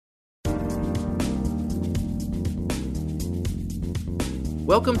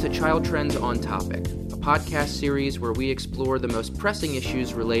Welcome to Child Trends on Topic, a podcast series where we explore the most pressing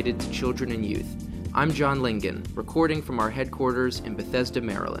issues related to children and youth. I'm John Lingen, recording from our headquarters in Bethesda,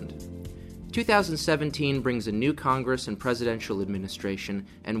 Maryland. 2017 brings a new Congress and presidential administration,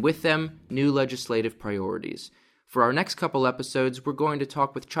 and with them, new legislative priorities. For our next couple episodes, we're going to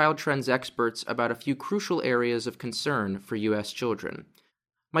talk with Child Trends experts about a few crucial areas of concern for U.S. children.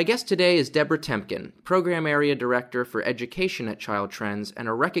 My guest today is Deborah Temkin, Program Area Director for Education at Child Trends and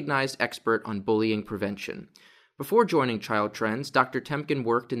a recognized expert on bullying prevention. Before joining Child Trends, Dr. Temkin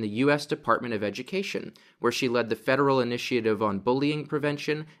worked in the U.S. Department of Education, where she led the federal initiative on bullying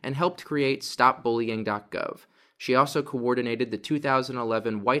prevention and helped create StopBullying.gov. She also coordinated the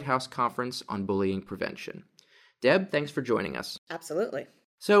 2011 White House Conference on Bullying Prevention. Deb, thanks for joining us. Absolutely.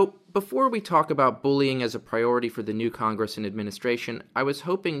 So, before we talk about bullying as a priority for the new Congress and administration, I was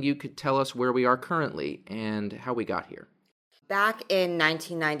hoping you could tell us where we are currently and how we got here. Back in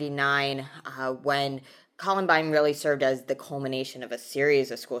 1999, when Columbine really served as the culmination of a series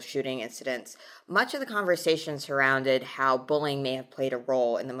of school shooting incidents, much of the conversation surrounded how bullying may have played a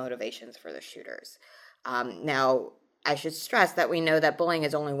role in the motivations for the shooters. Now, I should stress that we know that bullying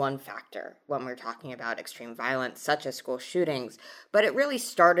is only one factor when we're talking about extreme violence, such as school shootings, but it really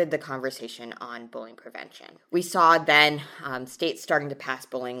started the conversation on bullying prevention. We saw then states starting to pass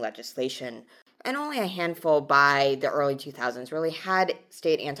bullying legislation, and only a handful by the early 2000s really had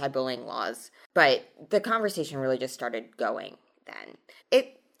state anti-bullying laws, but the conversation really just started going then.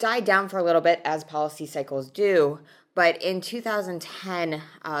 It died down for a little bit, as policy cycles do, but in 2010,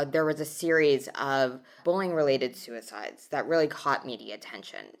 there was a series of bullying-related suicides that really caught media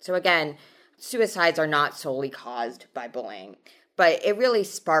attention. So again, suicides are not solely caused by bullying, but it really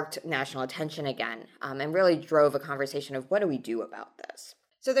sparked national attention again and really drove a conversation of what do we do about this?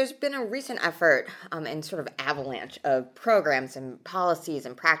 So there's been a recent effort and sort of avalanche of programs and policies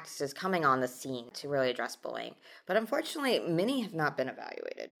and practices coming on the scene to really address bullying. But unfortunately, many have not been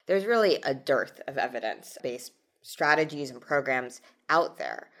evaluated. There's really a dearth of evidence-based strategies and programs out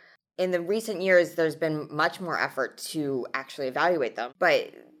there. In the recent years, there's been much more effort to actually evaluate them,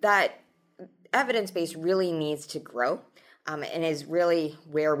 but that evidence base really needs to grow and is really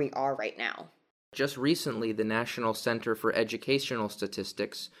where we are right now. Just recently, the National Center for Educational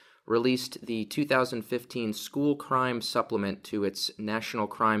Statistics released the 2015 School Crime Supplement to its National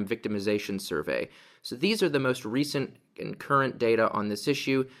Crime Victimization Survey. So these are the most recent and current data on this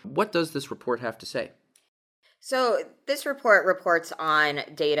issue. What does this report have to say? So this report reports on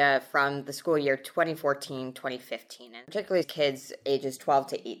data from the school year 2014-2015, and particularly kids ages 12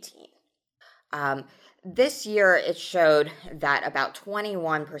 to 18. This year, it showed that about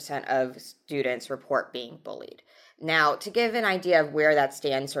 21% of students report being bullied. Now, to give an idea of where that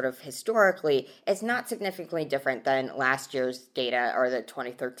stands sort of historically, it's not significantly different than last year's data or the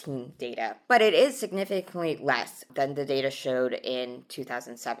 2013 data, but it is significantly less than the data showed in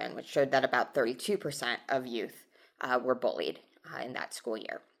 2007, which showed that about 32% of youth were bullied in that school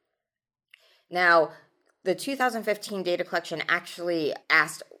year. Now, the 2015 data collection actually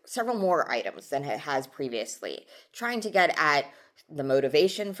asked several more items than it has previously, trying to get at the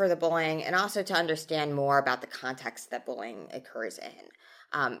motivation for the bullying and also to understand more about the context that bullying occurs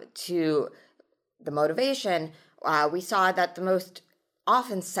in. To the motivation, we saw that the most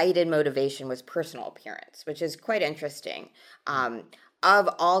often cited motivation was personal appearance, which is quite interesting. Of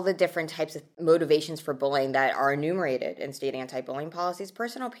all the different types of motivations for bullying that are enumerated in state anti-bullying policies,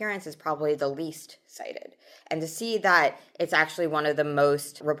 personal appearance is probably the least cited. And to see that it's actually one of the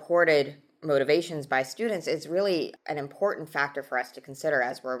most reported motivations by students is really an important factor for us to consider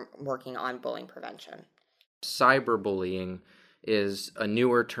as we're working on bullying prevention. Cyberbullying is a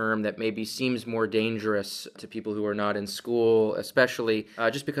newer term that maybe seems more dangerous to people who are not in school, especially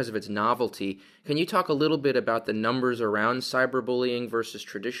just because of its novelty. Can you talk a little bit about the numbers around cyberbullying versus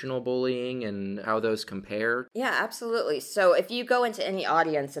traditional bullying and how those compare? Yeah, absolutely. So if you go into any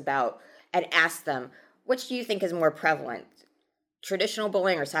audience and ask them, which do you think is more prevalent, traditional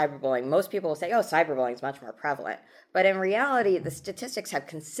bullying or cyberbullying? Most people will say, cyberbullying is much more prevalent. But in reality, the statistics have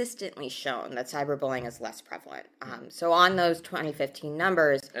consistently shown that cyberbullying is less prevalent. So on those 2015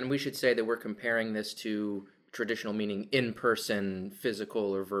 numbers... And we should say that we're comparing this to traditional, meaning in-person,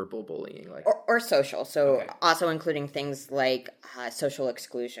 physical or verbal bullying. Or social, so okay. Also including things like social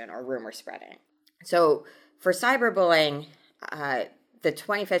exclusion or rumor spreading. So for cyberbullying, the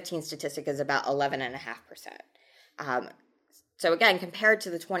 2015 statistic is about 11.5%. So again, compared to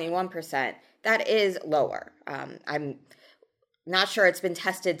the 21%, that is lower. I'm not sure it's been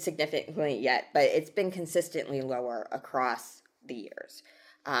tested significantly yet, but it's been consistently lower across the years.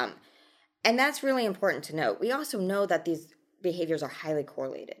 And that's really important to note. We also know that these behaviors are highly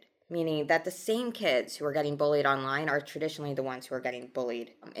correlated, meaning that the same kids who are getting bullied online are traditionally the ones who are getting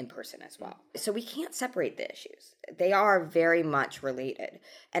bullied in person as well. So we can't separate the issues. They are very much related.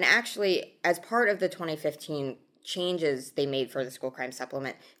 And actually, as part of the 2015 changes they made for the school crime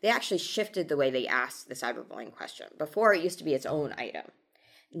supplement, they actually shifted the way they asked the cyberbullying question. Before, it used to be its own item.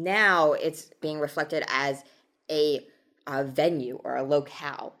 Now it's being reflected as a venue or a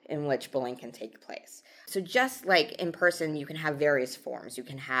locale in which bullying can take place. So just like in person, you can have various forms. You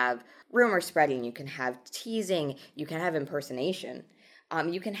can have rumor spreading, you can have teasing, you can have impersonation.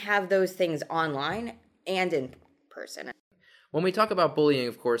 You can have those things online and in person. When we talk about bullying,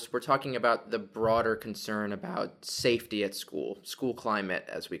 of course, we're talking about the broader concern about safety at school climate,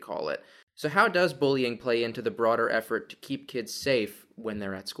 as we call it. So how does bullying play into the broader effort to keep kids safe when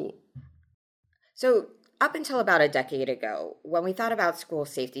they're at school? So up until about a decade ago, when we thought about school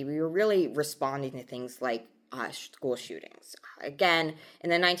safety, we were really responding to things like school shootings. Again, in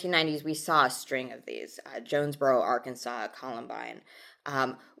the 1990s, we saw a string of these, Jonesboro, Arkansas, Columbine,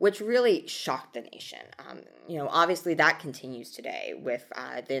 which really shocked the nation. Obviously that continues today with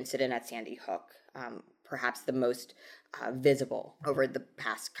the incident at Sandy Hook, perhaps the most visible over the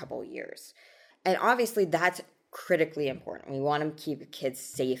past couple years. And obviously that's critically important. We want to keep kids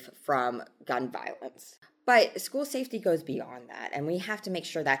safe from gun violence. But school safety goes beyond that, and we have to make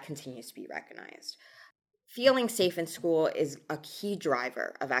sure that continues to be recognized. Feeling safe in school is a key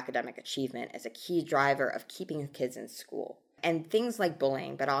driver of academic achievement, is a key driver of keeping kids in school. And things like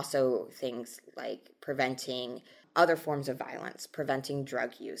bullying, but also things like preventing other forms of violence, preventing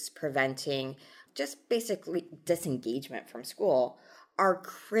drug use, preventing just basically disengagement from school are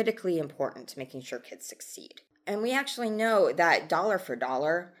critically important to making sure kids succeed. And we actually know that dollar for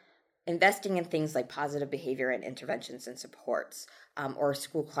dollar, investing in things like positive behavior and interventions and supports, or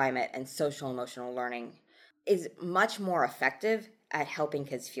school climate and social emotional learning is much more effective at helping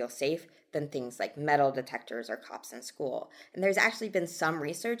kids feel safe than things like metal detectors or cops in school. And there's actually been some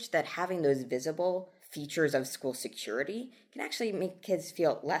research that having those visible features of school security can actually make kids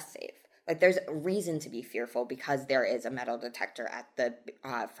feel less safe. Like there's a reason to be fearful because there is a metal detector at the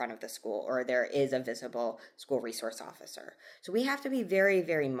front of the school, or there is a visible school resource officer. So we have to be very,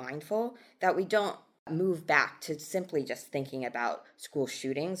 very mindful that we don't move back to simply just thinking about school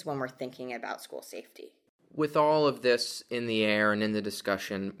shootings when we're thinking about school safety. With all of this in the air and in the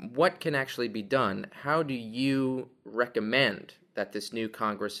discussion, what can actually be done? How do you recommend that this new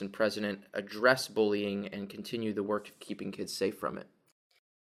Congress and president address bullying and continue the work of keeping kids safe from it?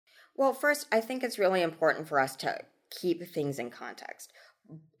 Well, first, I think it's really important for us to keep things in context.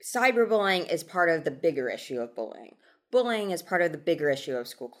 Cyberbullying is part of the bigger issue of bullying. Bullying is part of the bigger issue of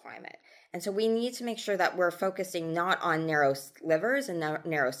school climate. And so we need to make sure that we're focusing not on narrow slivers and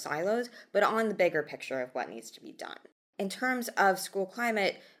narrow silos, but on the bigger picture of what needs to be done. In terms of school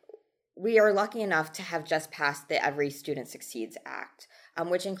climate, we are lucky enough to have just passed the Every Student Succeeds Act,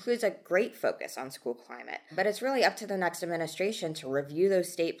 which includes a great focus on school climate. But it's really up to the next administration to review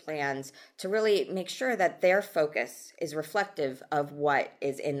those state plans to really make sure that their focus is reflective of what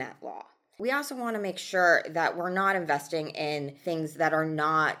is in that law. We also want to make sure that we're not investing in things that are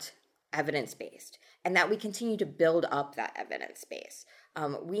not evidence-based, and that we continue to build up that evidence base.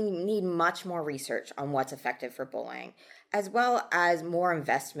 We need much more research on what's effective for bullying, as well as more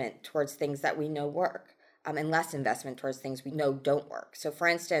investment towards things that we know work, and less investment towards things we know don't work. So for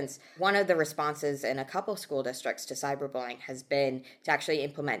instance, one of the responses in a couple school districts to cyberbullying has been to actually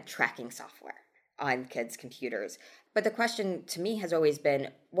implement tracking software on kids' computers. But the question to me has always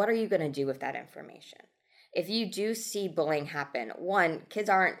been, what are you going to do with that information? If you do see bullying happen, one, kids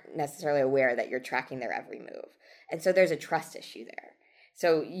aren't necessarily aware that you're tracking their every move. And so there's a trust issue there.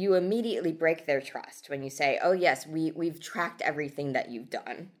 So you immediately break their trust when you say, oh yes, we've tracked everything that you've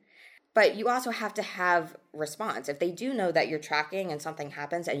done. But you also have to have response. If they do know that you're tracking and something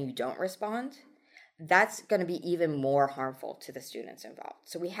happens and you don't respond, that's going to be even more harmful to the students involved.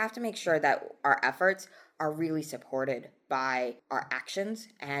 So we have to make sure that our efforts are really supported by our actions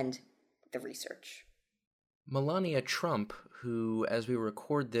and the research. Melania Trump, who, as we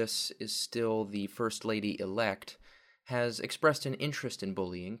record this, is still the First Lady-elect, has expressed an interest in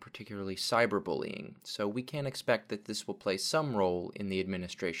bullying, particularly cyberbullying, so we can expect that this will play some role in the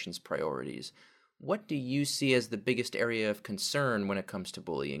administration's priorities. What do you see as the biggest area of concern when it comes to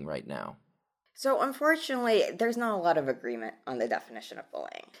bullying right now? So unfortunately, there's not a lot of agreement on the definition of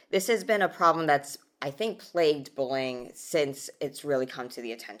bullying. This has been a problem that's, I think, plagued bullying since it's really come to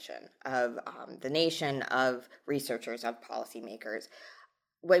the attention of the nation, of researchers, of policymakers.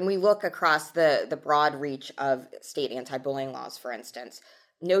 When we look across the broad reach of state anti-bullying laws, for instance,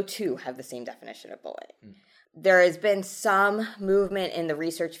 no two have the same definition of bullying. There has been some movement in the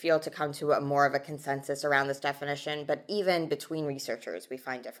research field to come to a more of a consensus around this definition, but even between researchers, we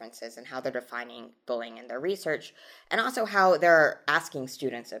find differences in how they're defining bullying in their research and also how they're asking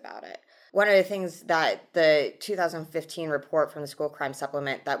students about it. One of the things that the 2015 report from the School Crime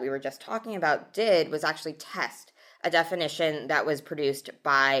Supplement that we were just talking about did was actually test a definition that was produced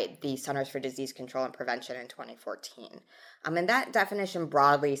by the Centers for Disease Control and Prevention in 2014. And that definition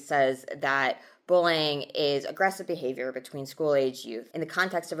broadly says that bullying is aggressive behavior between school-age youth in the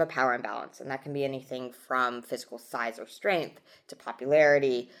context of a power imbalance, and that can be anything from physical size or strength to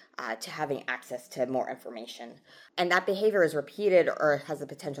popularity to having access to more information. And that behavior is repeated or has the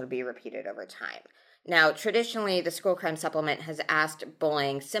potential to be repeated over time. Now, traditionally, the School Crime Supplement has asked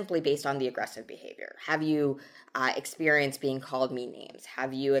bullying simply based on the aggressive behavior. Have you experienced being called mean names?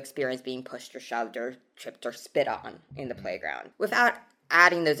 Have you experienced being pushed or shoved or tripped or spit on in the playground? Without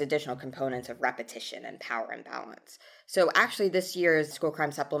adding those additional components of repetition and power imbalance. So actually, this year's School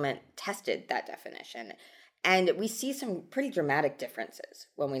Crime Supplement tested that definition, and we see some pretty dramatic differences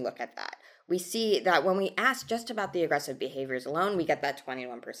when we look at that. We see that when we ask just about the aggressive behaviors alone, we get that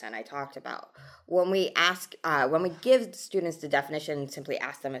 21% I talked about. When we give students the definition and simply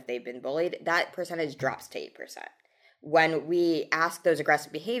ask them if they've been bullied, that percentage drops to 8%. When we ask those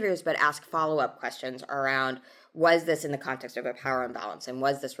aggressive behaviors but ask follow-up questions around, was this in the context of a power imbalance and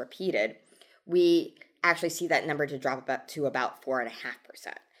was this repeated, we actually see that number to drop to about 4.5%.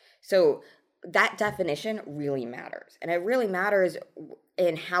 So that definition really matters. And it really matters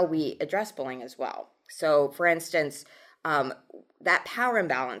in how we address bullying as well. So, for instance, that power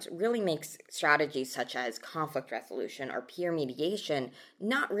imbalance really makes strategies such as conflict resolution or peer mediation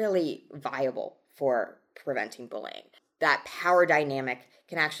not really viable for preventing bullying. That power dynamic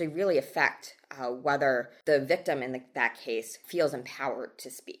can actually really affect whether the victim in that case feels empowered to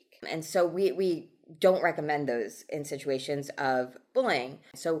speak. And so we don't recommend those in situations of bullying.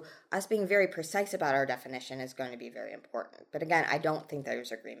 So us being very precise about our definition is going to be very important. But again, I don't think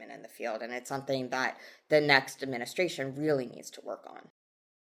there's agreement in the field, and it's something that the next administration really needs to work on.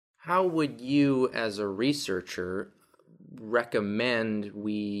 How would you, as a researcher, recommend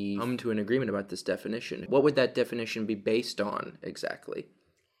we come to an agreement about this definition? What would that definition be based on exactly?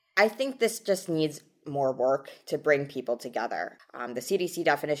 I think this just needs more work to bring people together. The CDC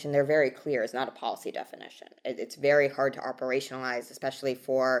definition, they're very clear, is not a policy definition. It's very hard to operationalize, especially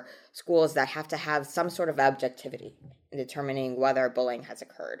for schools that have to have some sort of objectivity in determining whether bullying has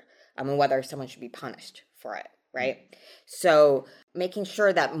occurred and whether someone should be punished for it, right? So making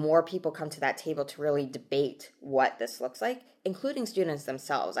sure that more people come to that table to really debate what this looks like, including students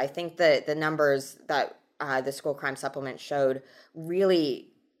themselves. I think the numbers that the School Crime Supplement showed really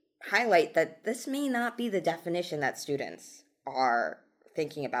highlight that this may not be the definition that students are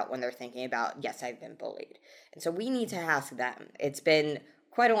thinking about when they're thinking about, yes, I've been bullied. And so we need to ask them. It's been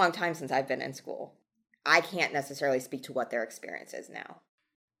quite a long time since I've been in school. I can't necessarily speak to what their experience is now.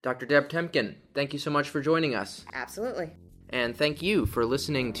 Dr. Deb Temkin, thank you so much for joining us. Absolutely. And thank you for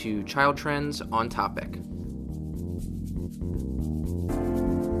listening to Child Trends on Topic.